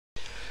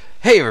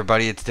Hey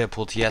everybody, it's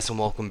Deadpool TS and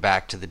welcome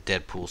back to the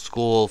Deadpool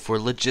School for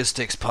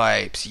Logistics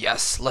Pipes.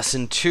 Yes,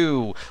 lesson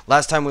 2.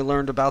 Last time we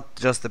learned about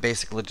just the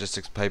basic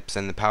logistics pipes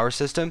and the power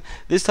system.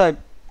 This time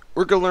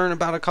we're going to learn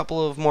about a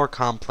couple of more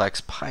complex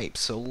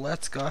pipes. So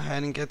let's go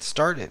ahead and get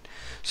started.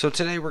 So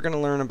today we're going to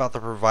learn about the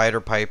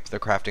provider pipe, the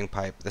crafting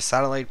pipe, the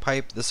satellite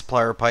pipe, the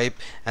supplier pipe,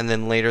 and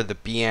then later the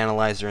bee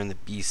analyzer and the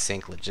bee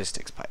sync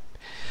logistics pipe.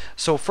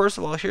 So first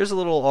of all, here's a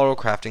little auto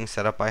crafting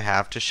setup I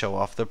have to show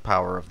off the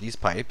power of these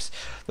pipes.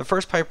 The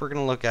first pipe we're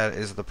going to look at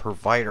is the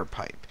provider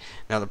pipe.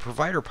 Now the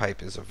provider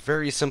pipe is a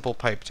very simple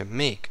pipe to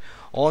make.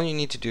 All you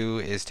need to do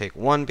is take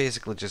one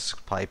basic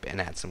logistics pipe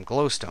and add some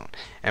glowstone.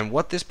 And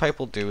what this pipe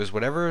will do is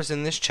whatever is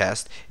in this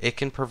chest, it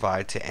can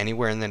provide to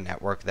anywhere in the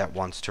network that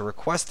wants to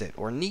request it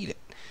or need it.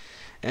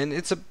 And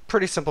it's a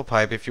pretty simple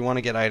pipe. If you want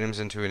to get items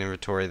into an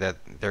inventory that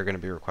they're going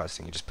to be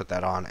requesting, you just put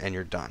that on and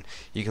you're done.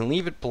 You can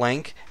leave it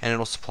blank and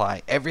it'll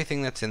supply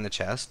everything that's in the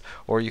chest,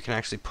 or you can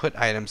actually put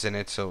items in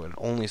it so it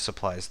only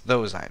supplies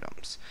those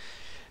items.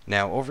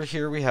 Now over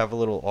here we have a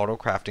little auto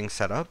crafting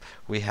setup.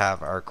 We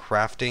have our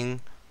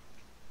crafting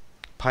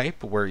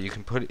pipe where you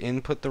can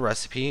input the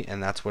recipe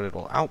and that's what it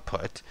will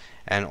output,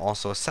 and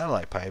also a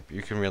satellite pipe.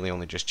 You can really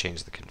only just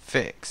change the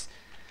configs.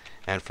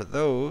 And for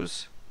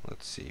those,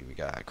 let's see, we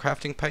got a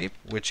crafting pipe,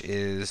 which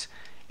is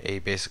a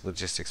basic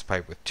logistics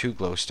pipe with 2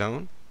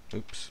 glowstone.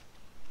 Oops.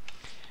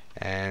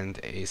 And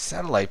a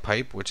satellite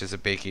pipe, which is a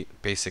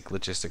basic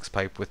logistics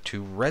pipe with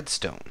 2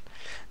 redstone.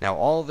 Now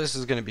all of this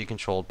is going to be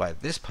controlled by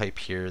this pipe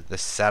here, the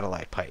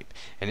satellite pipe.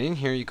 And in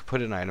here you can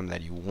put an item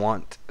that you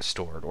want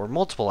stored, or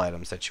multiple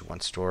items that you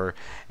want stored.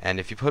 And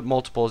if you put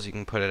multiples, you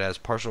can put it as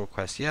partial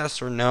request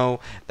yes or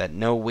no, that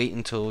no, wait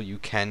until you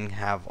can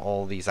have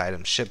all these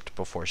items shipped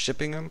before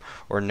shipping them,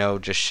 or no,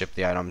 just ship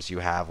the items you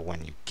have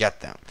when you get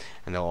them.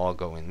 And they'll all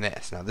go in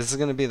this. Now this is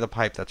going to be the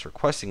pipe that's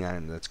requesting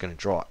item that's going to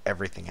draw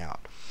everything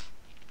out.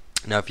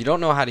 Now if you don't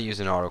know how to use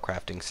an auto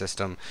crafting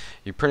system,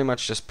 you pretty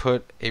much just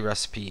put a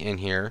recipe in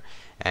here,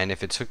 and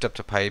if it's hooked up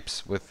to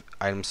pipes with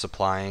items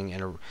supplying,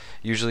 and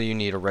usually you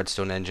need a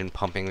redstone engine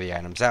pumping the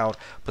items out,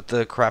 but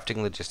the crafting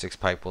logistics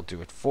pipe will do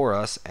it for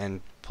us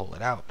and pull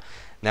it out.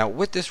 Now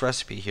with this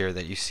recipe here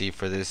that you see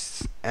for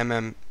this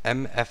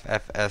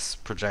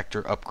MFFS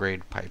projector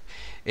upgrade pipe,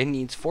 it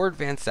needs 4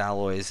 advanced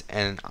alloys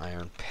and an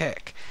iron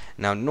pick.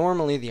 Now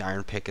normally the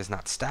iron pick is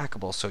not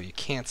stackable, so you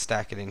can't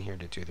stack it in here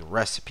to do the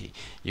recipe.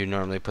 You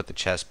normally put the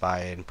chest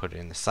by it and put it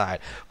in the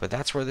side, but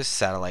that's where this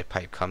satellite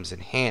pipe comes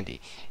in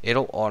handy.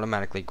 It'll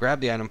automatically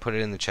grab the item, put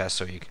it in the chest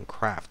so you can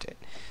craft it.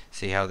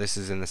 See how this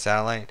is in the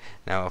satellite?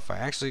 Now if I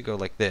actually go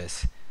like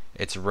this,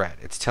 it's red.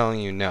 It's telling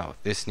you no,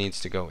 this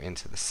needs to go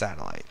into the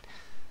satellite.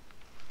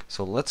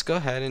 So let's go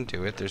ahead and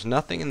do it. There's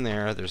nothing in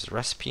there, there's a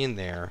recipe in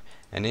there,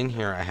 and in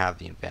here I have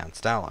the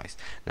advanced alloys.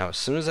 Now as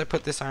soon as I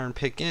put this iron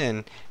pick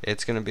in,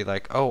 it's going to be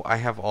like, oh, I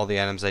have all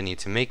the items I need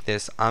to make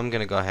this. I'm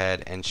going to go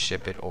ahead and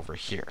ship it over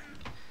here.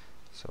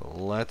 So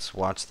let's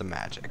watch the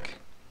magic.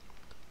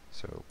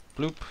 So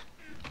bloop.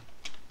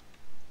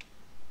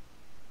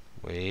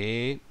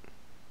 Wait.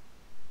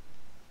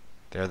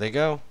 There they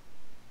go.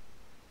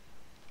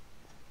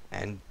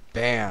 And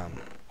bam,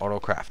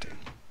 auto crafting.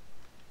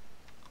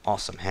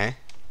 Awesome, huh?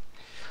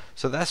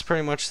 So that's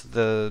pretty much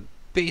the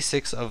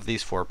basics of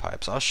these 4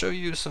 pipes. I'll show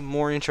you some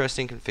more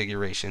interesting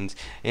configurations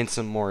in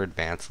some more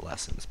advanced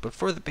lessons. But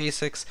for the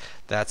basics,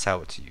 that's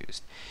how it's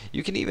used.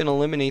 You can even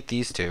eliminate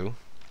these 2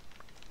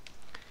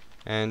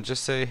 and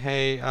just say,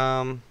 hey,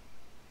 you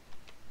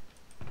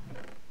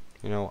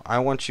know, I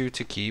want you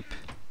to keep,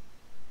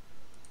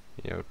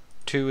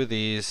 2 of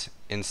these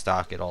in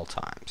stock at all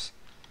times.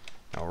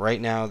 Now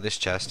right now this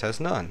chest has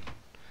none.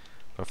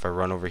 But if I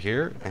run over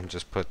here and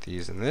just put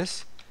these in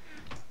this,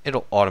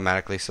 it'll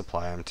automatically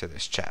supply them to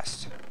this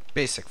chest.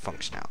 Basic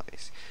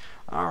functionalities.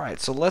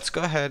 Alright, so let's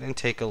go ahead and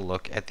take a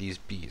look at these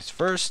bees.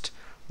 First,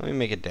 let me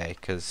make it day,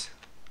 because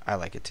I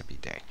like it to be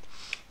day.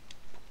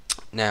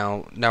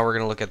 Now we're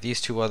going to look at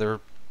these 2 other.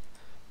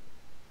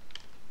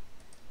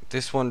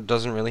 This one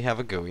doesn't really have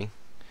a GUI.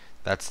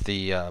 That's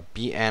the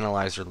bee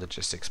analyzer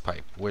logistics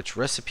pipe, which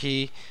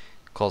recipe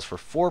calls for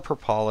 4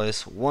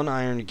 propolis, 1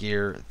 iron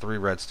gear, 3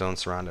 redstone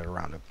surrounded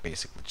around a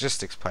basic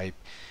logistics pipe.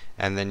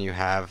 And then you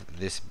have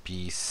this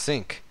bee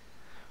sync,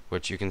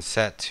 which you can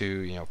set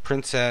to,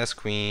 princess,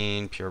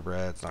 queen,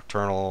 purebreds,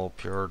 nocturnal,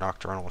 pure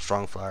nocturnal,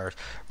 strong flowers,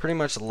 pretty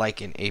much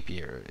like an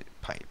apiary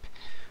pipe.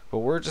 But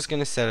we're just going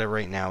to set it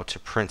right now to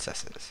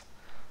princesses.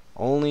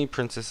 Only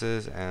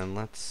princesses, and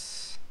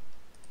let's...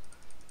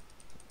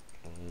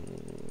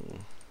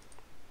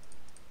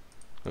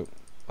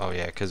 Oh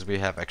yeah, because we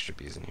have extra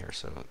bees in here,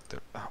 so...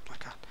 Oh my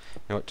god.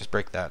 You know what, just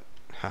break that.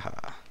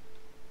 Haha.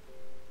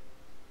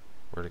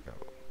 Where'd it go?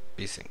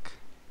 Bee sync.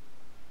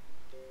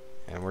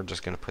 And we're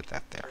just going to put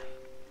that there.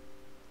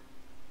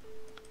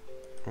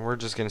 And we're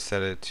just going to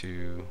set it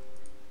to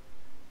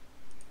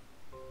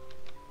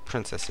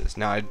princesses.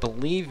 Now I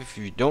believe if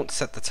you don't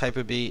set the type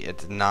of bee,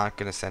 it's not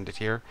going to send it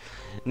here.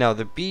 Now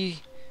the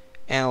bee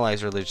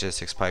analyzer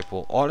logistics pipe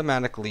will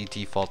automatically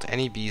default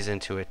any bees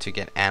into it to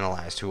get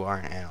analyzed who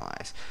aren't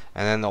analyzed,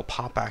 and then they'll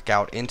pop back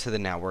out into the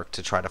network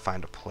to try to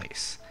find a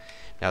place.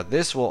 Now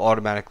this will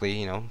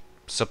automatically,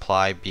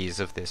 supply bees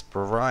of this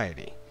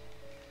variety.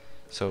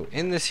 So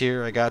in this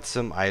here, I got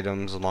some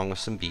items along with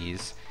some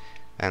bees,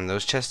 and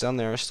those chests down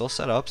there are still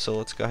set up, so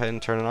let's go ahead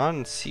and turn it on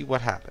and see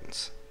what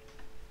happens.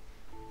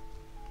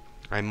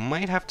 I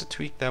might have to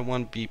tweak that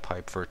one bee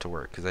pipe for it to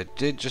work, because I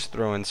did just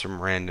throw in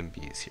some random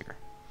bees here.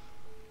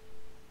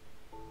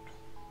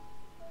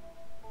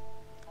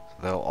 So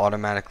they'll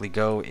automatically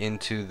go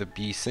into the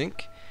bee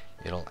sink.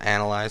 It'll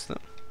analyze them.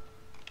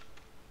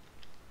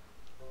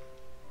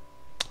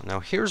 Now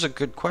here's a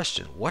good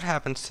question. What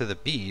happens to the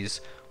bees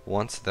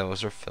once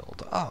those are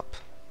filled up?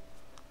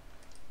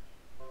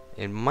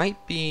 It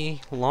might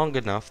be long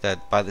enough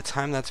that by the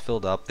time that's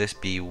filled up, this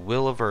bee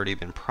will have already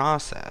been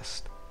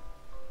processed.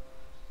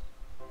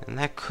 And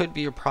that could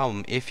be a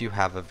problem if you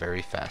have a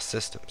very fast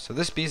system. So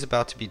this bee's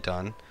about to be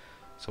done.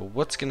 So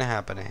what's going to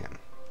happen to him?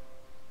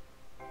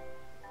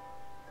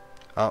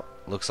 Oh,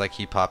 looks like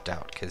he popped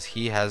out because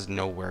he has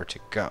nowhere to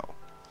go.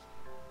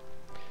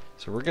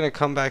 So we're going to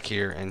come back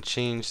here and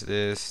change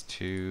this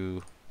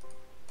to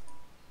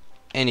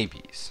any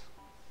bees.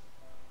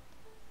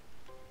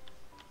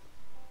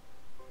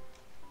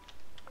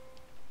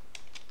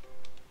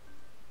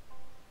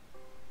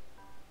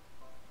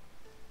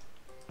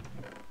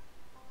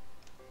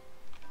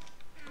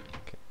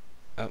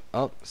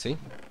 Oh, see?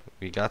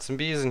 We got some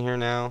bees in here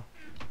now.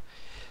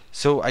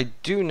 So I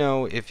do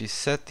know if you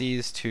set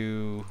these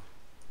to,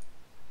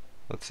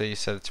 let's say you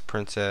set it to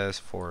princess,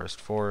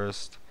 forest,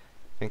 forest.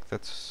 I think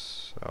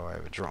that's, oh, I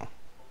have a drone.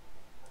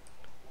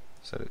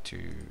 Set it to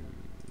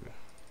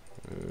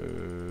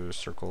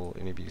circle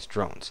any bees,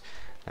 drones.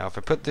 Now if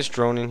I put this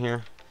drone in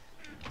here,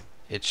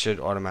 it should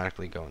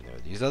automatically go in there.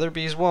 These other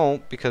bees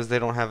won't because they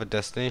don't have a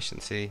destination,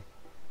 see?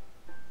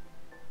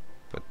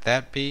 But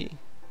that bee,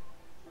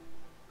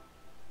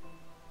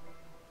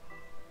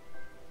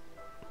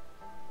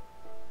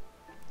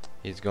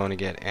 he's going to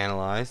get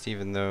analyzed,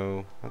 even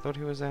though I thought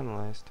he was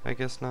analyzed. I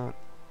guess not.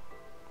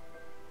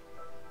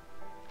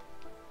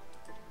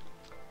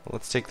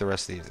 Let's take the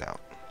rest of these out.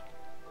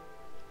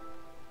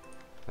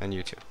 And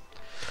you too.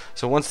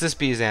 So once this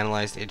bee is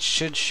analyzed, it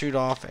should shoot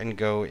off and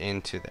go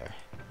into there.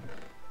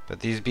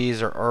 But these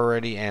bees are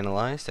already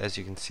analyzed, as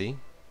you can see.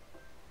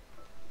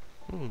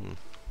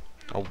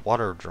 A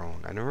water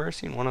drone. I've never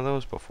seen one of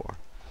those before.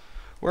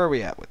 Where are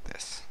we at with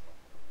this?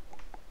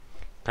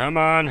 Come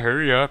on,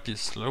 hurry up, you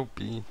slow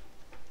bee.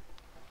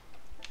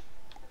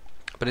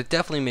 But it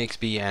definitely makes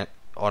bee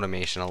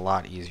automation a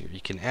lot easier.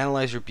 You can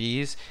analyze your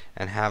bees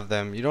and have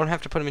them, you don't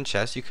have to put them in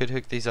chests. You could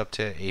hook these up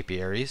to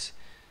apiaries.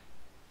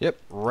 Yep,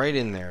 right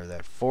in there.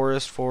 That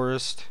forest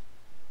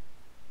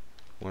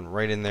went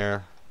right in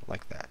there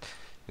like that.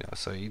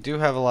 So you do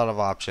have a lot of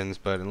options,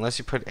 but unless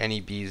you put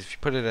any bees, if you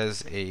put it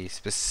as a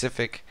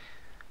specific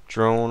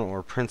drone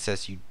or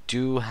princess, you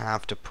do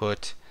have to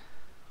put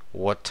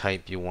what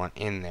type you want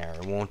in there.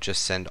 It won't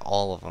just send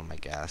all of them, I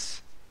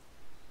guess.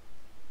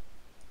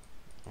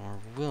 Or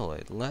will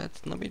it?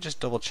 Let me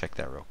just double check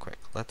that real quick.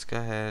 Let's go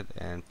ahead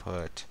and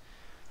put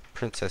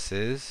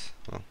princesses.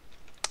 Well,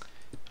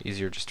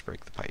 easier just to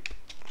break the pipe.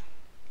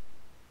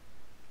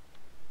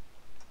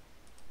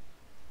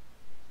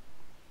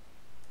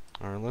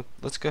 Alright,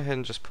 let's go ahead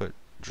and just put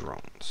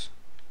drones.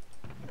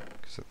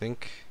 Because I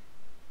think,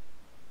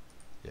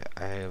 yeah,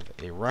 I have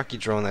a rocky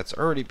drone that's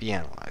already been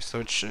analyzed, so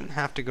it shouldn't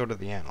have to go to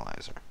the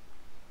analyzer.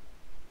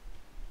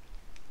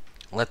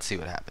 Let's see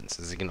what happens.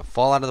 Is he going to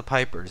fall out of the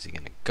pipe, or is he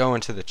going to go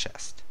into the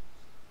chest?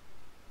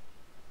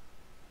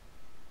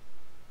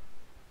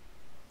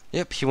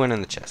 Yep, he went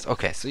in the chest.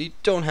 Okay, so you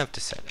don't have to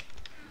set it.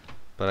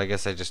 But I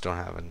guess I just don't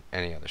have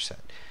any other set.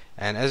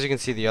 And as you can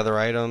see, the other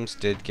items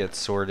did get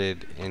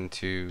sorted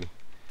into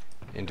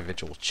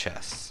individual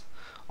chests.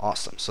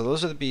 Awesome. So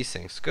those are the bee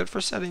sinks. Good for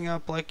setting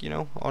up, like,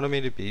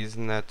 automated bees,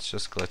 and that's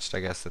just glitched,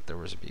 I guess, that there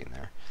was a bee in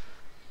there.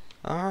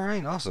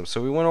 Alright, awesome.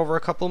 So we went over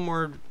a couple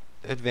more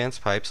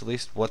advanced pipes, at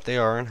least what they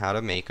are and how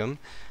to make them,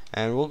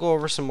 and we'll go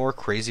over some more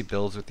crazy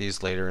builds with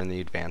these later in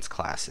the advanced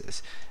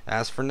classes.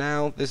 As for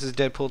now, this is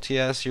Deadpool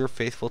TS, your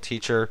faithful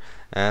teacher,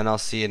 and I'll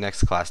see you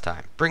next class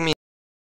time. Bring me